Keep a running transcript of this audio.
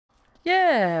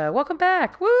Yeah, welcome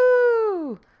back.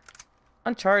 Woo!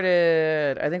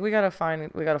 Uncharted. I think we gotta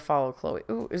follow Chloe.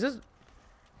 Ooh, is this?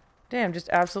 Damn, just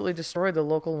absolutely destroyed the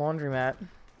local laundromat.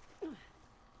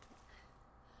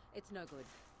 It's no good.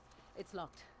 It's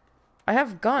locked. I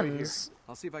have Wait guns. here.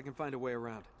 I'll see if I can find a way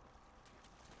around.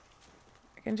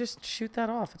 I can just shoot that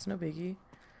off. It's no biggie.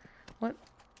 What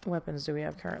weapons do we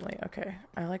have currently? Okay,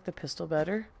 I like the pistol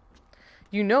better.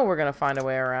 You know we're gonna find a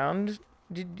way around.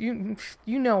 Did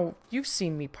you know you've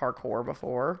seen me parkour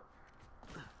before.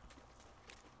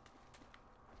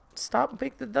 Stop.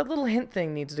 That little hint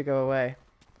thing needs to go away.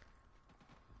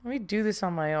 Let me do this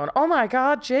on my own. Oh my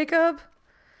god, Jacob!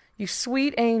 You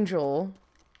sweet angel.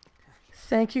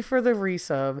 Thank you for the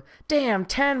resub. Damn,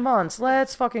 10 months.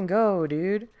 Let's fucking go,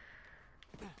 dude.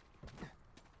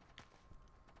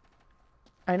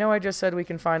 I know I just said we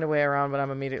can find a way around, but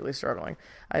I'm immediately struggling.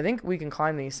 I think we can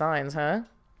climb these signs, huh?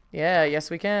 Yeah, yes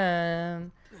we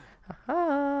can.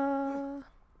 Ha-ha.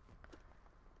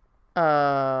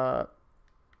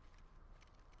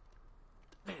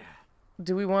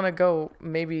 Do we want to go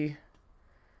maybe...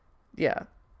 Yeah,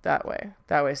 that way.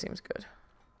 That way seems good.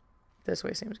 This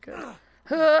way seems good.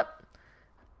 Huh.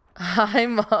 Hi,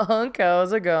 Monk.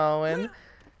 How's it going?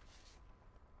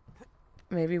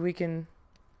 Maybe we can...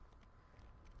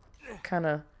 kind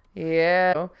of...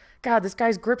 Yeah. God, this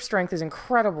guy's grip strength is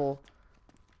incredible.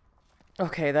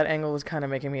 Okay, that angle was kind of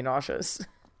making me nauseous.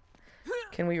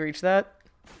 Can we reach that?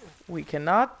 We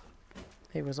cannot.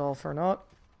 It was all for naught.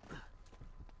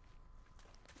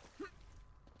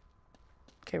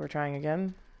 Okay, we're trying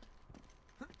again.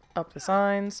 Up the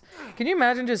signs. Can you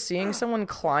imagine just seeing someone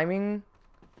climbing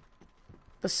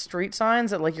the street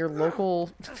signs at like your local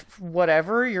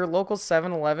whatever, your local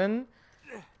 7-Eleven?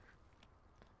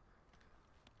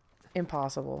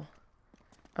 Impossible.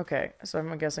 Okay, so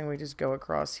I'm guessing we just go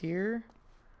across here.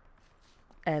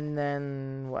 And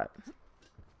then what?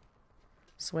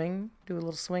 Swing? Do a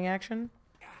little swing action?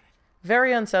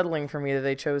 Very unsettling for me that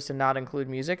they chose to not include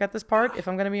music at this part, if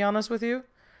I'm going to be honest with you.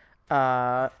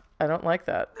 I don't like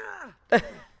that.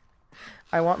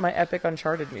 I want my epic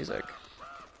Uncharted music.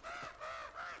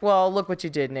 Well, look what you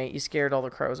did, Nate. You scared all the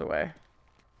crows away.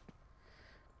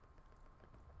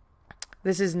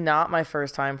 This is not my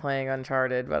first time playing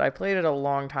Uncharted, but I played it a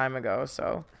long time ago,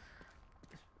 so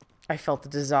I felt the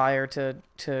desire to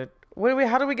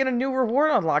how do we get a new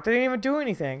reward unlocked? I didn't even do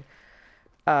anything.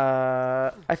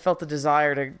 I felt the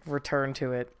desire to return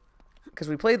to it because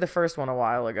we played the first one a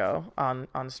while ago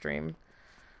on stream.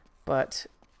 But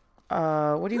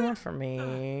what do you want from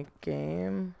me,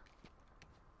 game?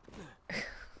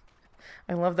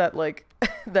 I love that, like,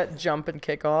 that jump and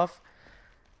kickoff.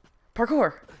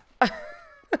 Parkour!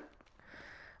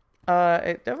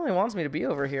 It definitely wants me to be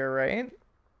over here, right?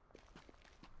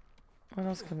 What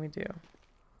else can we do?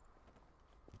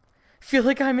 Feel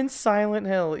like I'm in Silent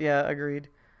Hill. Yeah, agreed.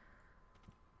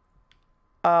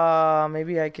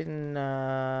 Maybe I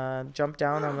can, jump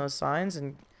down on those signs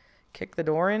and kick the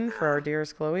door in for our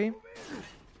dearest Chloe.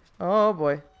 Oh,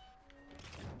 boy.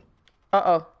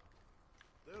 Uh-oh.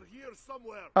 They're here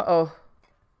somewhere. Uh-oh.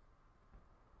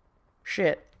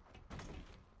 Shit.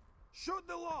 Shoot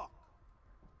the lock.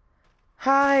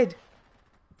 Hide!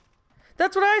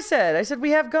 That's what I said! I said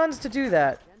we have guns to do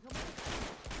that.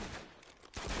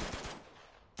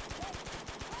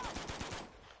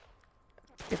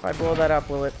 If I blow that up,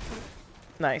 will it?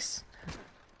 Nice.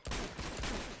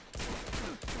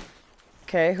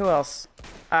 Okay, who else?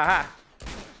 Aha!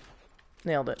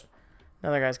 Nailed it.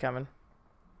 Another guy's coming.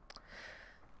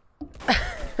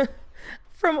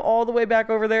 From all the way back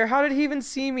over there. How did he even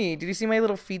see me? Did you see my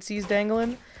little feetsies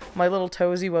dangling? My little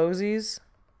toesy woesies?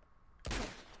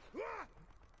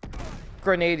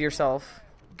 Grenade yourself.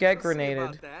 Get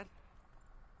grenaded.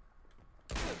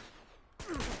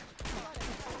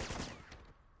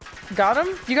 Got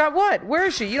him? You got what? Where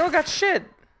is she? You don't got shit.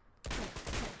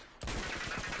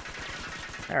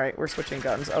 Alright, we're switching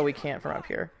guns. Oh, we can't from up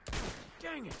here.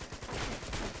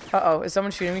 Uh-oh, is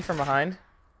someone shooting me from behind?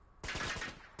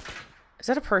 Is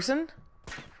that a person?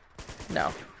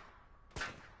 No.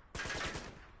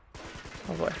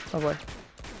 Oh boy, oh boy.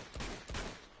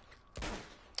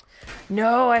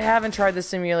 No, I haven't tried the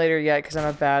simulator yet because I'm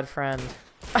a bad friend.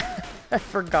 I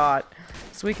forgot.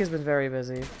 This week has been very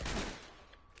busy.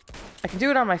 I can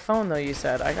do it on my phone though, you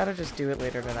said. I gotta just do it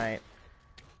later tonight.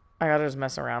 I gotta just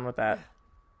mess around with that.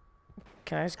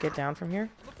 Can I just get down from here?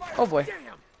 Oh boy.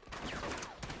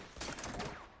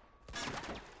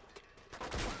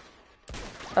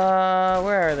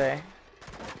 Where are they?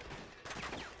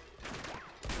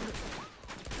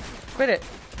 Quit it.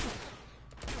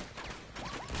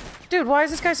 Dude, why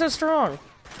is this guy so strong?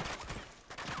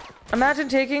 Imagine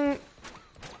taking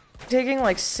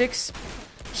like 6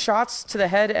 shots to the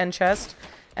head and chest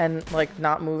and like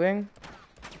not moving.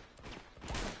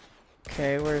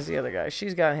 Okay, where's the other guy?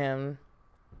 She's got him.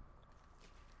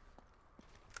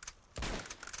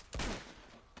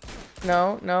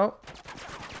 No, no.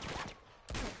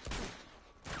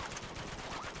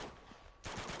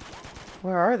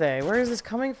 Where are they? Where is this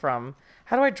coming from?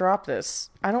 How do I drop this?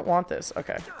 I don't want this.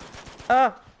 Okay.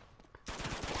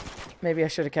 Maybe I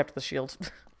should have kept the shield.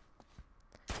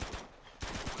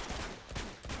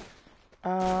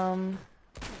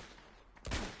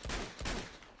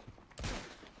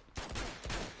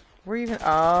 Where even?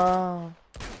 Oh.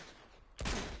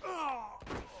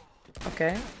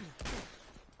 Okay.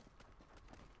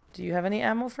 Do you have any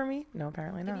ammo for me? No,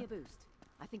 apparently not. Give me a boost.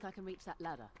 I think I can reach that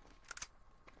ladder.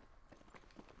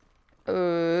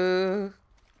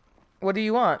 What do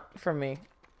you want from me?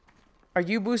 Are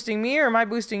you boosting me or am I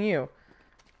boosting you?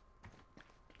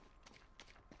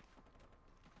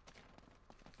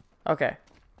 Okay.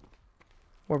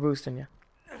 We're boosting you.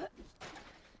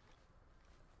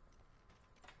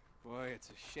 Boy, it's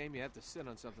a shame you have to sit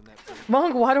on something that big.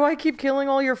 Monk, why do I keep killing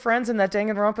all your friends in that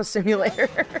Danganronpa simulator?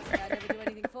 Did I never do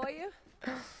anything for you?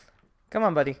 Come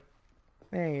on, buddy.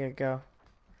 There you go.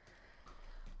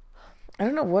 I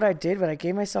don't know what I did, but I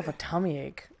gave myself a tummy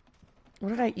ache. What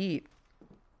did I eat?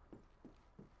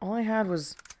 All I had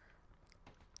was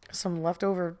some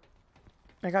leftover...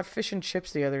 I got fish and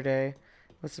chips the other day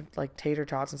with some, like, tater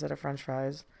tots instead of french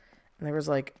fries. And there was,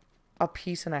 like, a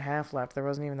piece and a half left. There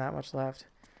wasn't even that much left.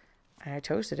 And I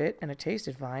toasted it, and it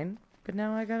tasted fine. But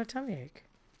now I got a tummy ache.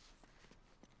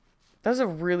 That was a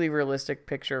really realistic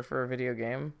picture for a video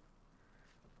game.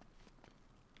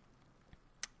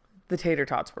 The tater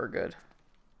tots were good.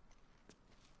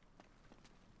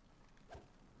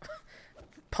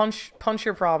 Punch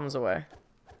your problems away.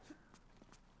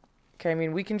 Okay, I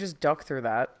mean, we can just duck through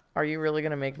that. Are you really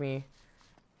gonna make me...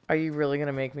 Are you really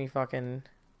gonna make me fucking...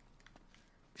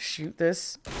 shoot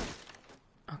this?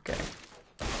 Okay.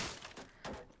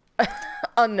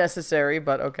 Unnecessary,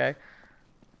 but okay.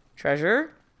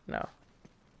 Treasure? No.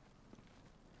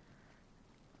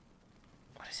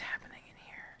 What is happening in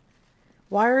here?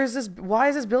 Why is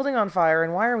this building on fire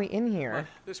and why are we in here?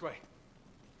 This way.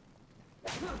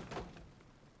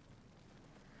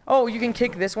 Oh, you can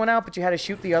kick this one out, but you had to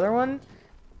shoot the other one?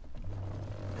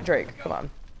 Drake, come on.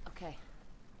 Okay.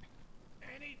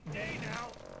 Any day now.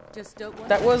 Just don't want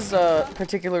That was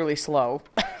particularly slow.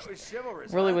 That was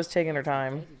chivalrous. Really huh? was taking her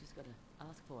time. You just gotta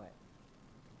ask for it.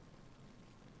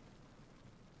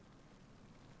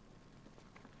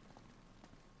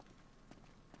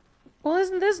 Well,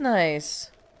 isn't this nice?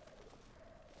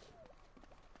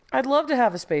 I'd love to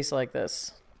have a space like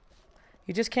this.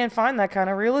 You just can't find that kind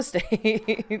of real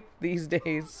estate these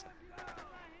days.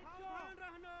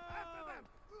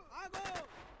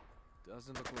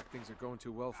 Doesn't look like things are going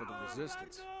too well for the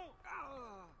resistance.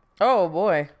 Oh,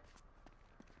 boy.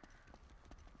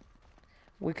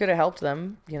 We could have helped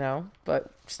them, you know,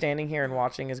 but standing here and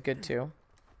watching is good, too.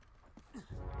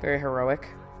 Very heroic.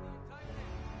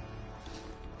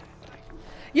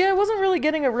 Yeah, I wasn't really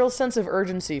getting a real sense of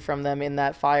urgency from them in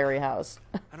that fiery house.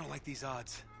 I don't like these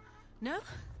odds. No?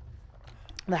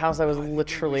 The house that was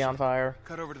literally on fire.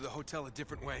 Cut over to the hotel a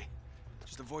different way.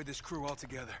 Just avoid this crew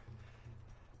altogether.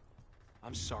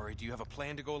 I'm sorry, do you have a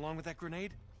plan to go along with that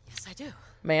grenade? Yes, I do.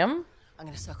 Ma'am? I'm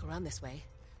gonna circle around this way,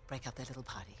 break up their little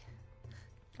party.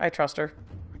 I trust her.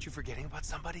 Aren't you forgetting about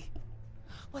somebody?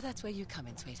 Well, that's where you come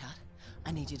in, sweetheart.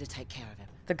 I need you to take care of him.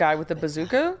 The guy with the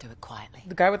bazooka? Do it quietly.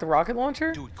 The guy with the rocket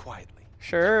launcher? Do it quietly.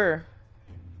 Sure.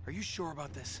 Are you sure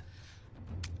about this?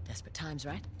 Desperate times,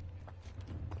 right?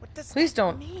 What does Please that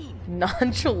don't mean?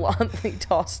 nonchalantly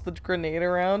toss the grenade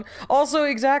around. Also,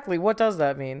 exactly, what does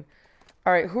that mean?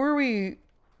 Alright, who are we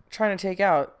trying to take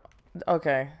out?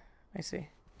 Okay, I see.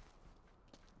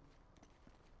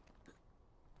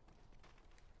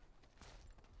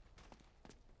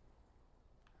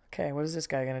 Okay, what is this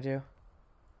guy gonna do?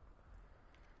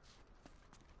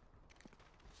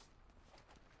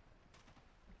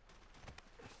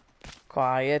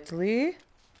 Quietly.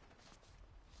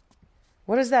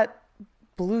 What does that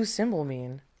blue symbol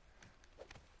mean?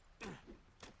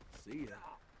 See ya.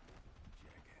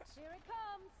 Here it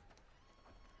comes.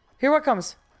 Here what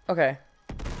comes. Okay.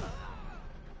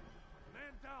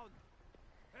 Man down.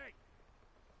 Hey,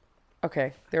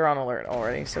 Okay, they're on alert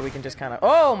already, so we can just kind of...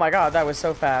 Oh my god, that was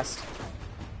so fast.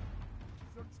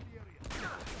 search the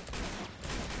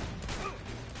area.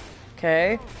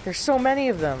 Okay, there's so many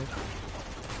of them.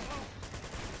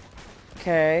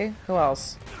 Okay, who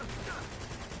else?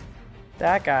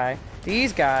 That guy.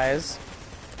 These guys.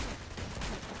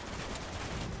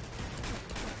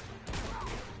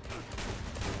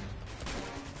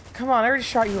 Come on, I already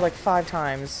shot you like 5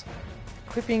 times.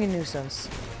 Quit being a nuisance.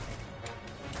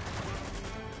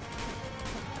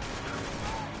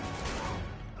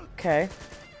 Okay.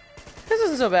 This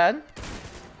isn't so bad.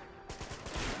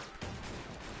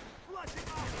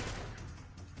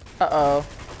 Uh-oh.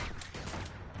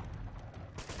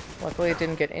 Luckily it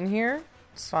didn't get in here.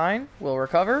 It's fine. We'll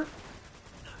recover.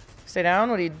 Stay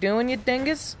down. What are you doing, you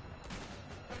dingus?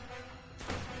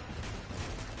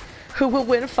 Who will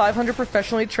win 500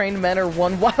 professionally trained men or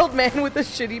one wild man with a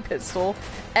shitty pistol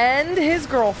and his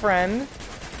girlfriend,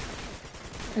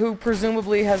 who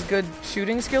presumably has good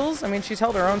shooting skills? I mean, she's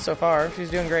held her own so far. She's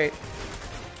doing great.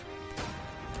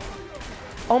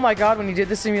 Oh my god, when you did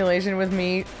the simulation with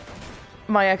me,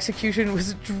 my execution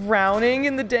was drowning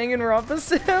in the Danganronpa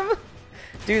sim.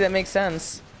 Dude, that makes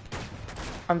sense.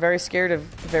 I'm very scared of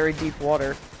very deep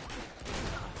water.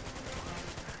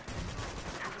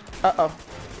 Uh-oh.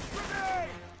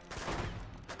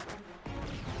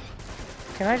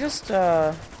 Can I just,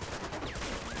 Oh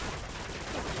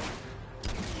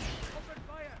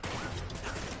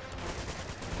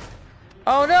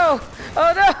no!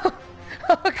 Oh no!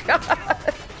 Oh god!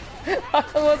 I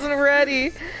wasn't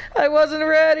ready! I wasn't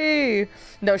ready!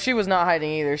 No, she was not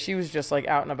hiding either. She was just like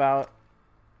out and about.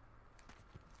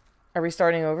 Are we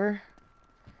starting over?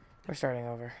 We're starting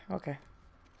over. Okay.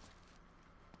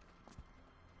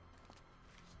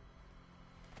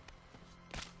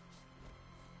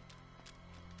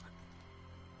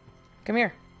 Come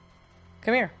here.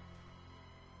 Come here.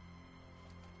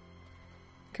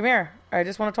 Come here. I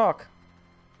just want to talk.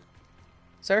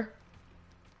 Sir?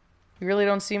 You really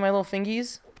don't see my little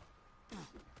fingies?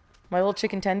 My little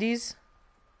chicken tendies?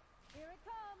 Here it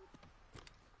comes.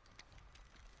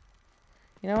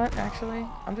 You know what, actually?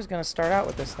 I'm just gonna start out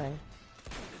with this thing.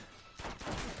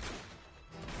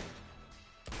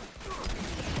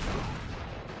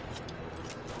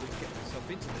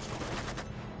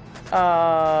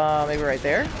 Maybe right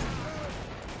there.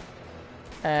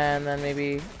 And then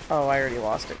maybe... Oh, I already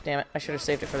lost it. Damn it. I should have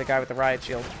saved it for the guy with the riot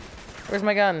shield. Where's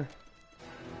my gun?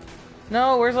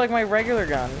 No, where's like my regular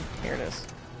gun? Here it is.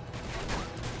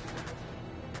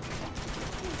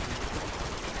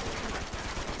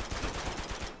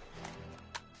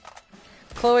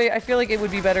 Chloe, I feel like it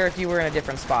would be better if you were in a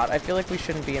different spot. I feel like we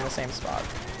shouldn't be in the same spot.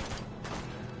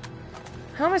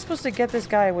 How am I supposed to get this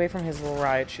guy away from his little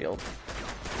riot shield?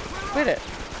 Quit it.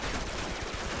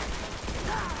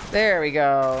 There we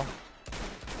go.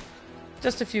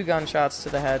 Just a few gunshots to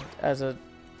the head as a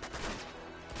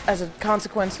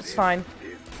consequence. It's fine.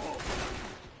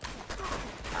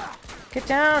 Get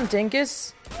down,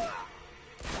 dinkus.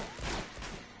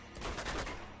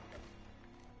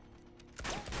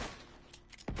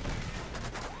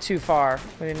 Too far.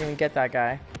 We didn't even get that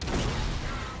guy.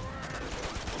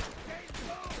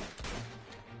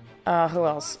 Who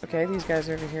else? Okay, these guys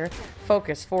are over here.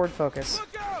 Focus. Forward focus.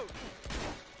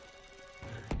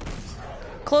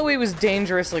 Chloe was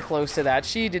dangerously close to that.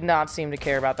 She did not seem to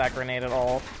care about that grenade at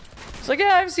all. She's like,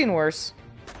 yeah, I've seen worse.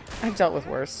 I've dealt with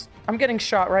worse. I'm getting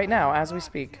shot right now as we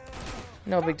speak.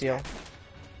 No big deal.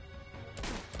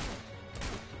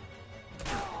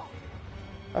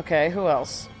 Okay, who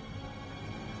else?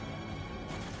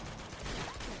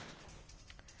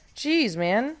 Jeez,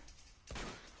 man.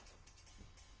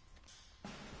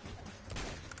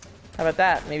 How about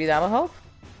that? Maybe that'll help?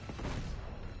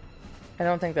 I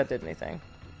don't think that did anything.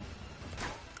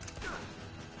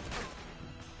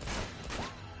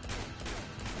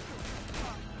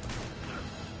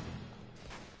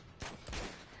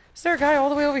 Is there a guy all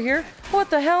the way over here? What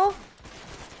the hell?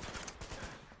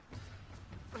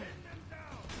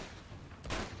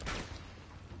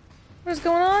 What is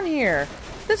going on here?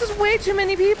 This is way too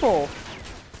many people.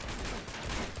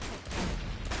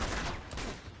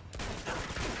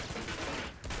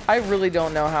 I really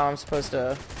don't know how I'm supposed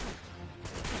to...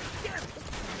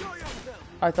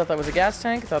 I thought that was a gas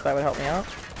tank. I thought that would help me out.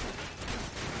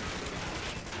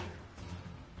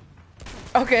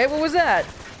 Okay, what was that?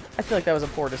 I feel like that was a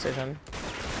poor decision.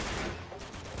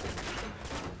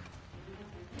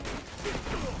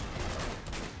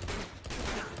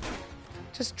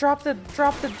 Just drop the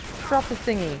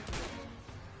thingy.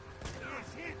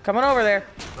 Coming over there.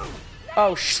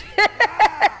 Oh shit!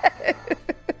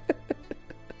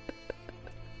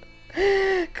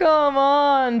 Come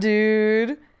on,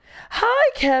 dude.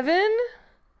 Hi, Kevin.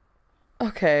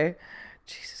 Okay.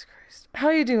 Jesus Christ. How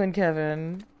you doing,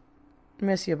 Kevin?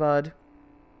 Miss you, bud.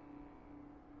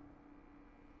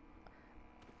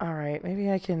 Alright,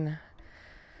 maybe I can...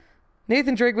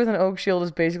 Nathan Drake with an oak shield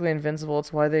is basically invincible.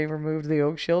 It's why they removed the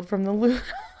oak shield from the loot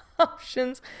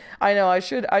options. I know, I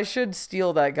should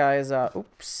steal that guy's,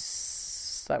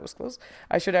 oops. That was close.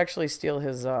 I should actually steal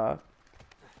his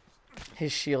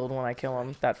shield when I kill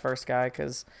him, that first guy,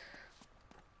 because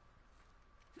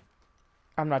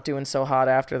I'm not doing so hot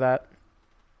after that.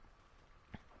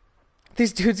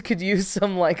 These dudes could use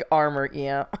some, like, armor,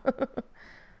 yeah.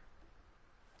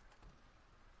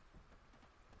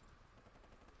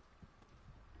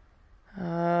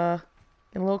 A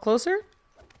little closer?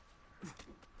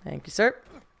 Thank you, sir.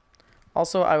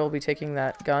 Also, I will be taking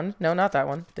that gun. No, not that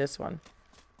one. This one.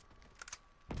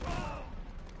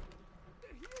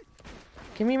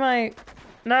 Give me my...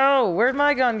 No! Where'd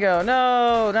my gun go?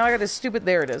 No! Now I got this stupid...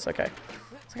 There it is. Okay.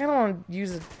 It's like I don't want to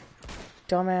use a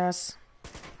dumbass...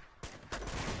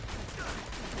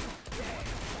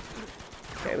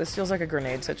 Okay, this feels like a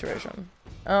grenade situation.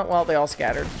 Oh, well, they all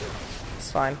scattered.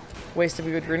 It's fine. Wasted a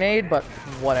good grenade, but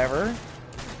whatever.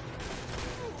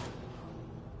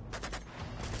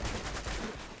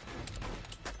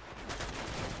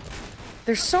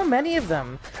 There's so many of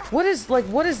them. What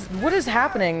is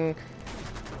happening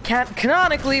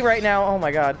canonically right now? Oh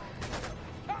my god.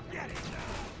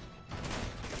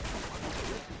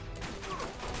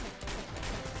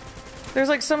 There's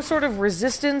like some sort of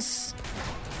resistance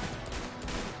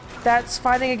that's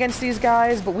fighting against these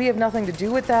guys, but we have nothing to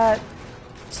do with that.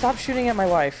 Stop shooting at my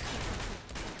wife.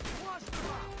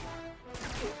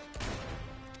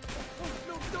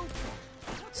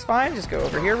 It's fine, just go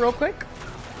over here real quick.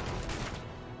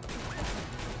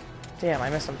 Damn,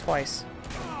 I missed him twice.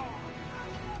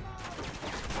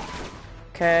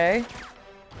 Okay.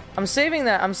 I'm saving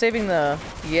that. I'm saving the...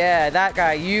 Yeah, that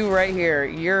guy. You right here.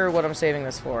 You're what I'm saving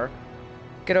this for.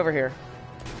 Get over here.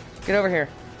 Get over here.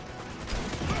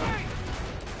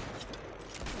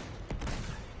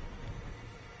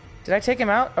 Did I take him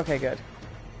out? Okay, good.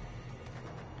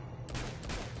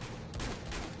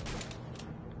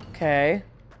 Okay.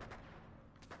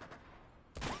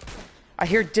 I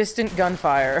hear distant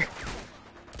gunfire.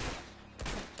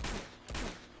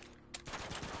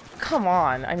 Come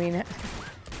on, I mean...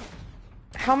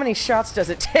 How many shots does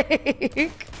it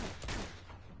take?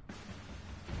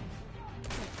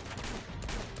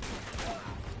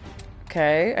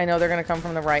 Okay, I know they're gonna come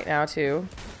from the right now, too.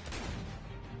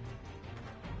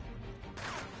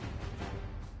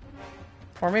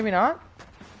 Or maybe not.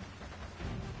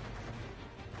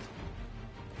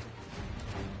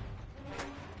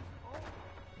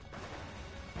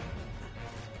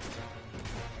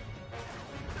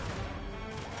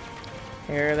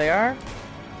 Here they are.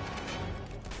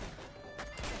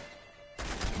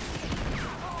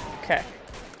 Okay.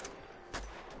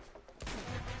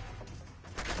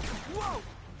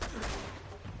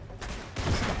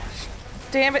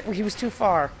 Damn it, he was too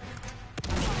far.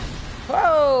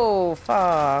 Whoa,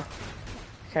 far.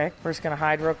 Okay, we're just gonna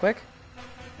hide real quick.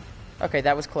 Okay,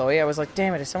 that was Chloe. I was like,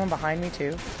 damn it, is someone behind me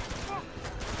too?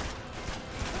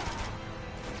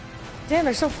 Damn,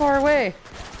 they're so far away.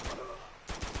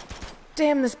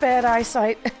 Damn this bad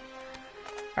eyesight.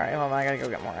 Alright, hold on, I gotta go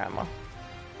get more ammo.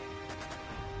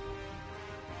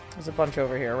 There's a bunch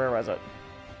over here. Where was it?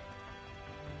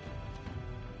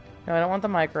 No, I don't want the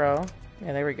micro.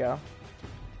 Yeah, there we go.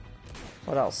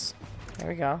 What else? There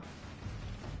we go.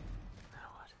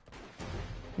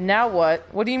 Now what?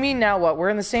 What do you mean, now what? We're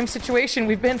in the same situation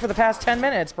we've been for the past 10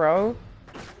 minutes, bro.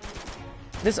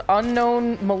 This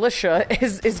unknown militia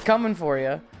is coming for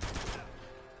you.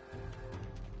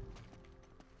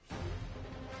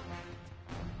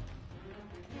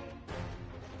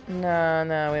 No,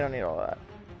 no, we don't need all that.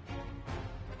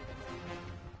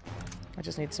 I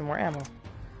just need some more ammo.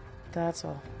 That's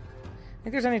all.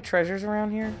 Think there's any treasures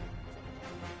around here?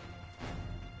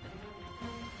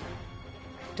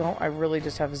 I really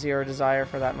just have zero desire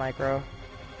for that micro.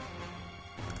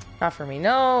 Not for me.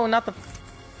 No, not the...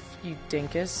 You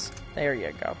dinkus. There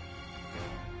you go.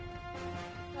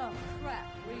 Oh, crap.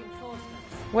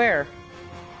 Reinforcements. Where?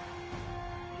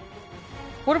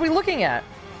 What are we looking at?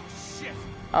 Shit!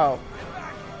 Oh.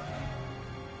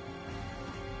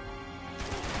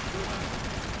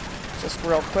 Just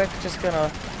real quick, just gonna...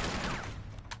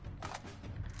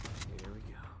 Here we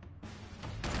go.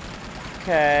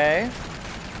 Okay.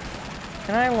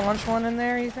 Can I launch one in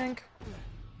there, you think?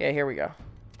 Yeah, here we go.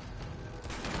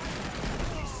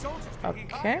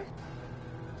 Okay.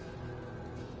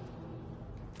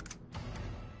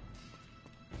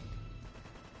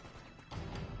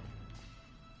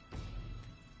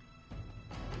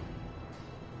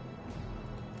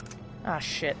 Ah,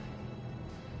 shit.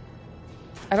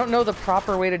 I don't know the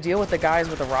proper way to deal with the guys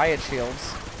with the riot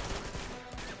shields.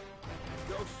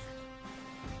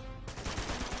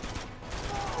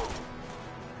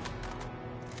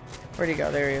 Where'd he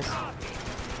go? There he is.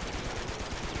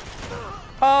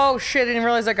 Oh shit, I didn't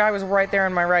realize that guy was right there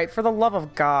on my right. For the love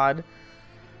of God.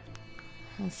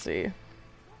 Let's see.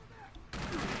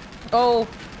 Oh,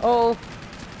 oh.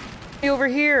 Over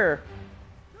here.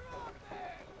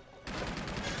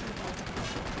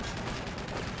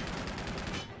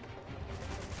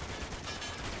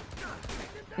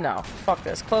 No, fuck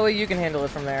this. Chloe, you can handle it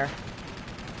from there.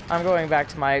 I'm going back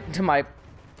to my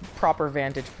proper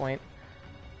vantage point.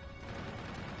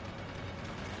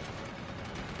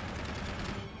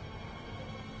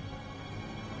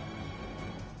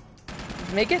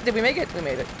 Make it? Did we make it? We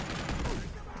made it.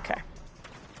 Okay.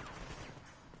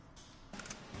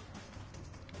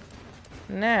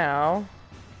 Now...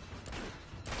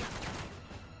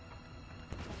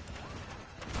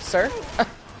 Sir?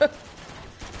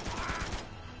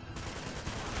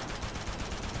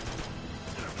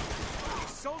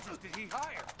 Soldiers did he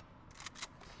hire?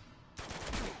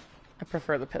 I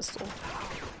prefer the pistol.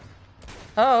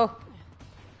 Oh!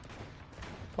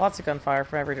 Lots of gunfire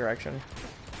from every direction.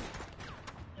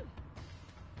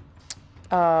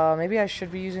 Maybe I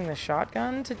should be using the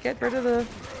shotgun to get rid of the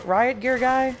riot gear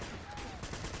guy?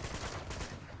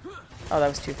 Oh, that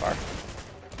was too far.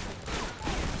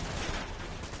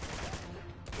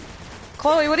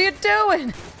 Chloe, what are you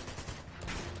doing?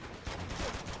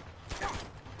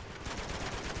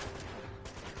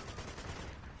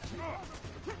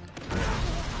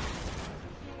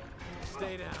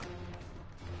 Stay down.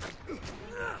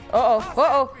 Uh-oh,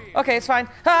 uh-oh. Okay, it's fine.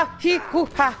 Ha! He! Hoo!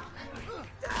 Ha!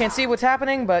 Can't see what's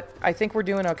happening, but I think we're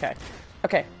doing okay.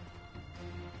 Okay.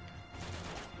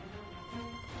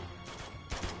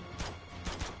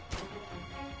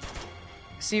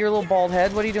 See your little bald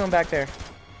head? What are you doing back there?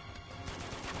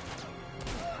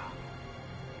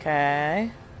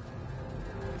 Okay.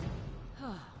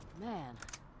 Oh, man.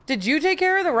 Did you take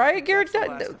care of the riot gear?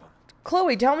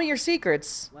 Chloe, tell me your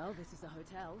secrets. Well, this is the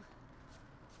hotel.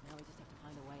 Now we just have to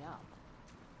find a way up.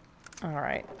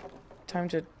 Alright. Time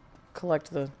to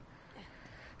collect the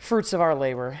fruits of our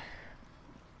labor.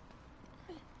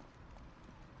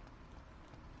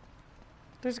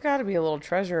 There's got to be a little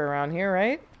treasure around here,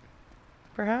 right?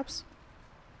 Perhaps?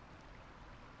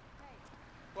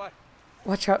 What?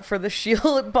 Watch out for the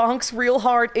shield. It bonks real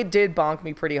hard. It did bonk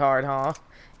me pretty hard, huh?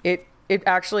 It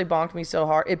actually bonked me so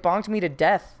hard. It bonked me to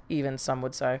death, even, some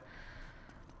would say.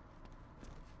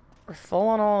 We're full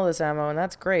on all of this ammo, and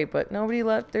that's great, but nobody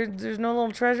left. There's no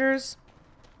little treasures?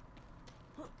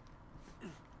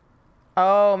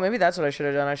 Oh, maybe that's what I should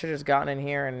have done. I should have just gotten in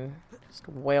here and just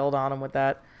wailed on him with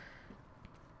that.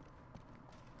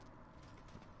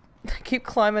 I keep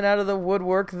climbing out of the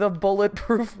woodwork, the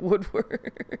bulletproof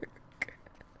woodwork.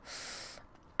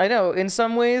 I know, in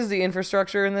some ways, the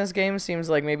infrastructure in this game seems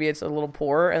like maybe it's a little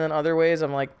poor, and then other ways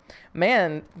I'm like,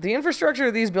 man, the infrastructure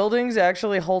of these buildings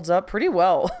actually holds up pretty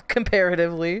well,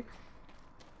 comparatively.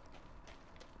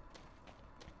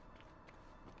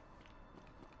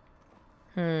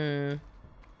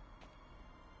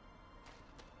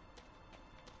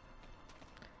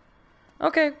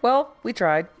 Okay, well, we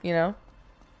tried, you know.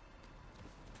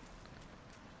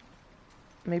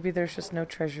 Maybe there's just no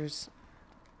treasures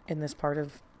in this part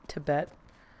of Tibet.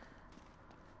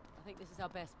 I think this is our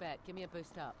best bet. Give me a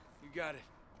boost up. You got it.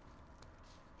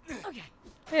 Okay.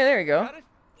 Yeah, there you go. Got it?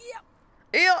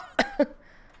 Yep.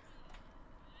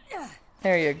 Yeah.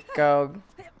 There you go.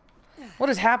 What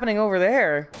is happening over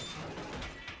there?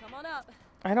 Come on up.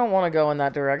 I don't want to go in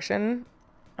that direction.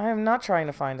 I am not trying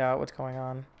to find out what's going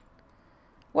on.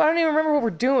 Well, I don't even remember what we're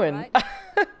doing. Right.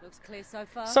 Looks clear so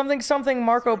far. Something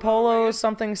Marco Polo,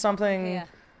 something Here.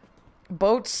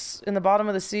 boats in the bottom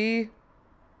of the sea.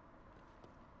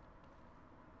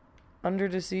 Under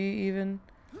the sea, even.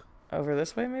 Over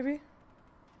this way, maybe?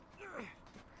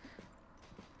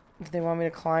 If they want me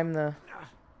to climb the...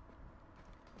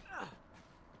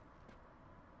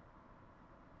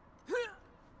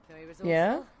 Very resourceful.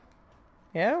 Yeah?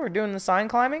 Yeah, we're doing the sign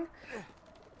climbing?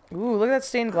 Ooh, look at that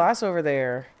stained glass over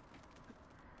there.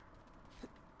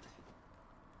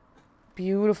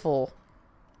 Beautiful.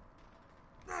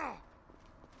 Do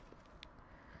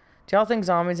y'all think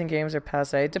zombies in games are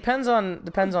passe? It depends on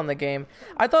the game.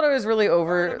 I thought I was really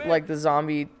over like the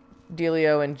zombie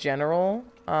dealio in general,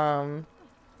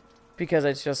 because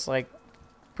it's just like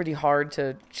pretty hard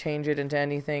to change it into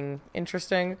anything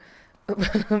interesting.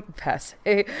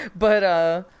 Passe.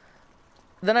 But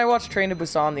then I watched Train to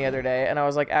Busan the other day, and I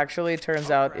was like, actually, it turns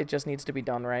out it just needs to be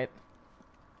done right.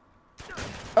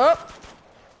 Oh!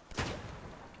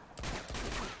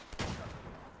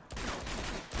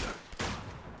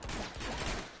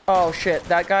 Oh shit,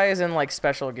 that guy is in like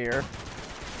special gear.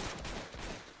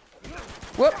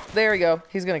 Whoop, there we go.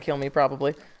 He's gonna kill me,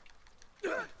 probably.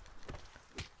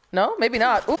 No, maybe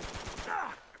not. Oop.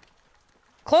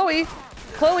 Chloe,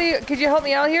 could you help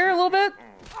me out here a little bit?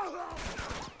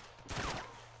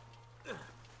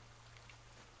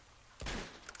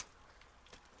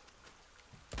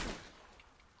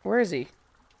 Where is he?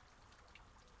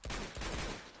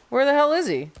 Where the hell is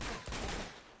he?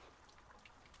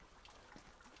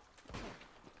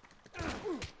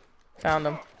 Found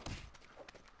him.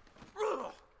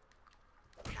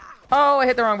 Oh, I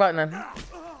hit the wrong button then.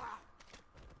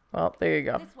 Well, there you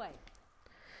go. This way.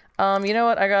 You know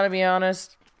what? I gotta be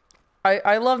honest.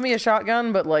 I love me a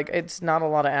shotgun, but like it's not a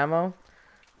lot of ammo.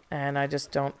 And I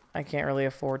just don't I can't really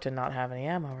afford to not have any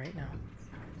ammo right now.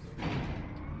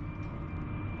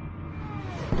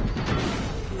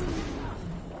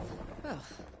 Well,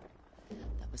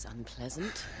 that was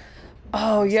unpleasant.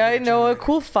 Oh yeah, I know, a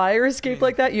cool fire escape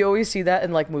like that. You always see that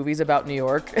in like movies about New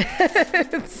York.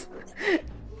 It's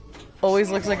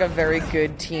always looks like a very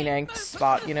good teen angst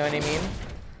spot, you know what I mean?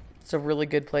 It's a really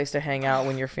good place to hang out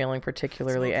when you're feeling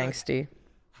particularly angsty.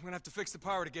 I'm gonna have to fix the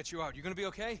power to get you out. You gonna be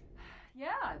okay? Yeah,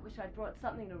 I wish I'd brought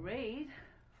something to read.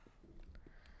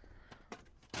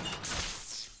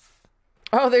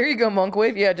 Oh, there you go,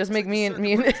 Monkwave. Yeah, just make me and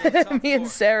me and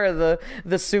Sarah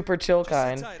the super chill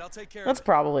kind. That's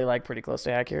probably like pretty close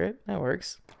to accurate. That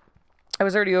works. I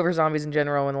was already over zombies in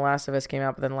general when The Last of Us came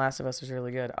out, but then The Last of Us was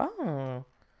really good. Oh.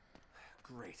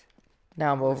 Great.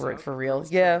 Now I'm over it for real.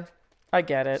 Yeah, I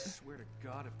get it. I swear to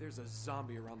God, if there's a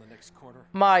zombie around the next corner.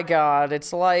 My God,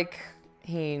 it's like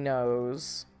he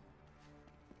knows.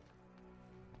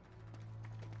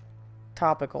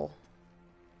 Topical.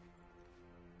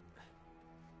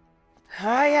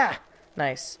 Ah, yeah.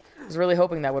 Nice. I was really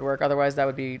hoping that would work. Otherwise, that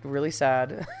would be really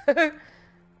sad.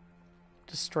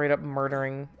 Just straight up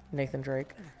murdering Nathan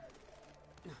Drake.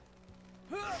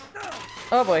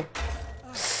 Oh boy.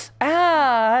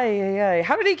 Ah, ay, ay, ay.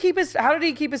 How did he keep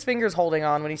his fingers holding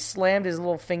on when he slammed his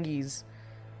little fingies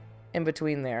in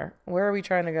between there? Where are we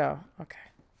trying to go? Okay.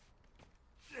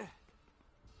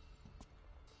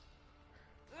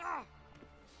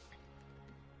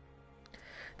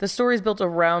 The stories built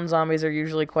around zombies are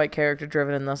usually quite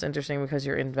character-driven and thus interesting because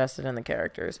you're invested in the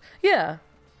characters. Yeah.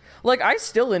 Like, I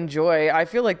still enjoy... I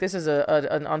feel like this is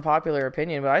an unpopular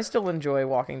opinion, but I still enjoy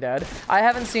Walking Dead. I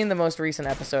haven't seen the most recent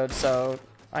episode, so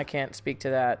I can't speak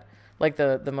to that. Like,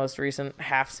 the most recent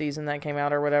half season that came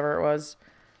out or whatever it was.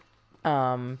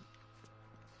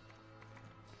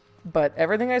 But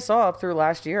everything I saw up through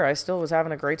last year, I still was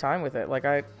having a great time with it. Like,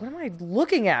 what am I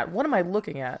looking at? What am I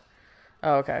looking at?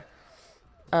 Oh, okay.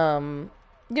 You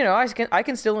know, I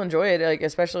can still enjoy it, like,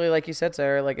 especially like you said,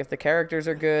 Sarah, like if the characters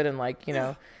are good and like, you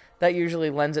know, that usually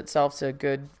lends itself to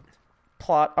good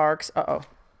plot arcs. Uh-oh.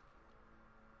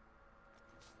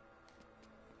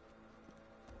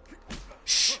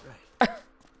 Shh.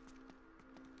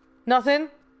 Nothing?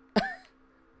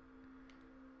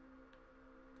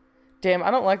 Damn,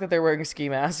 I don't like that they're wearing ski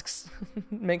masks.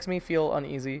 Makes me feel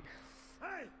uneasy.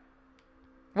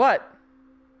 What?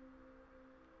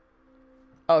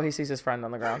 Oh, he sees his friend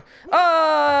on the ground.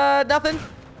 Nothing.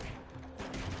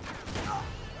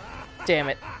 Damn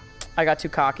it. I got too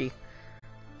cocky.